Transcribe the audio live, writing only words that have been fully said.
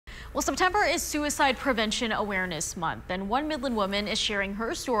Well, September is Suicide Prevention Awareness Month, and one Midland woman is sharing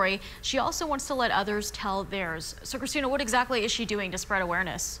her story. She also wants to let others tell theirs. So, Christina, what exactly is she doing to spread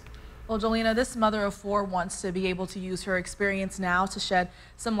awareness? Well, Jolena, this mother of four wants to be able to use her experience now to shed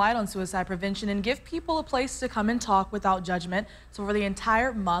some light on suicide prevention and give people a place to come and talk without judgment. So for the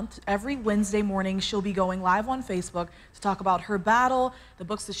entire month, every Wednesday morning, she'll be going live on Facebook to talk about her battle, the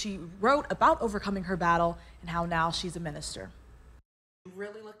books that she wrote about overcoming her battle, and how now she's a minister. I'm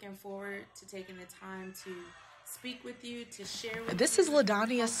really looking forward to taking the time to speak with you, to share with This you. is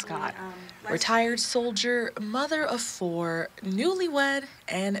LaDonia Scott, retired soldier, mother of four, newlywed,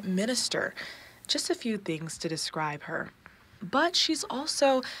 and minister. Just a few things to describe her. But she's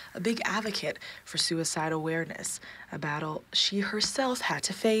also a big advocate for suicide awareness, a battle she herself had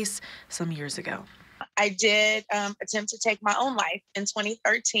to face some years ago. I did attempt to take my own life in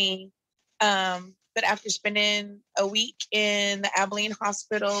 2013. But after spending a week in the Abilene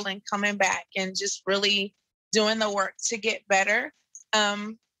hospital and coming back and just really doing the work to get better,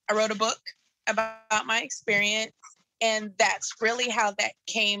 I wrote a book about my experience, and that's really how that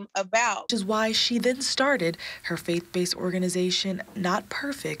came about. Which is why she then started her faith-based organization,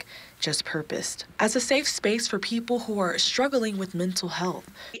 NotPerfect JustPurposed, as a safe space for people who are struggling with mental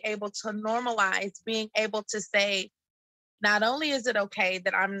health. Be able to normalize being able to say, not only is it okay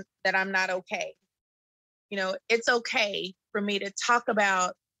that I'm not okay, you know, it's okay for me to talk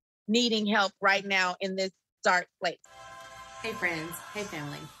about needing help right now in this dark place. Hey friends, hey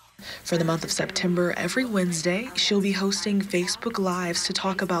family. For the month of September, every Wednesday, she'll be hosting Facebook Lives to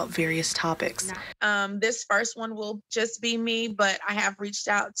talk about various topics. This first one will just be me, but I have reached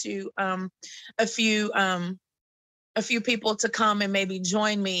out to a few people to come and maybe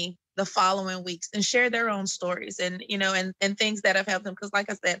join me the following weeks and share their own stories and, you know, and things that have helped them. Because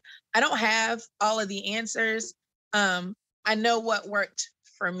like I said, I don't have all of the answers. I know what worked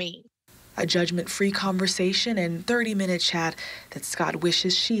for me. A judgment-free conversation and 30-minute chat that Scott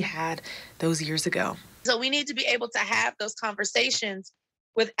wishes she had those years ago. So we need to be able to have those conversations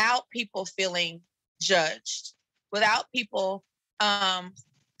without people feeling judged, without people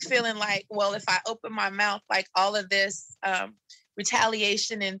feeling like, well, if I open my mouth, like all of this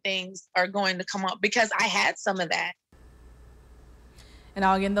retaliation and things are going to come up, because I had some of that. And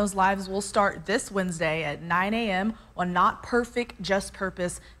now again, those lives will start this Wednesday at 9 a.m. on NotPerfect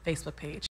JustPurposed Facebook page.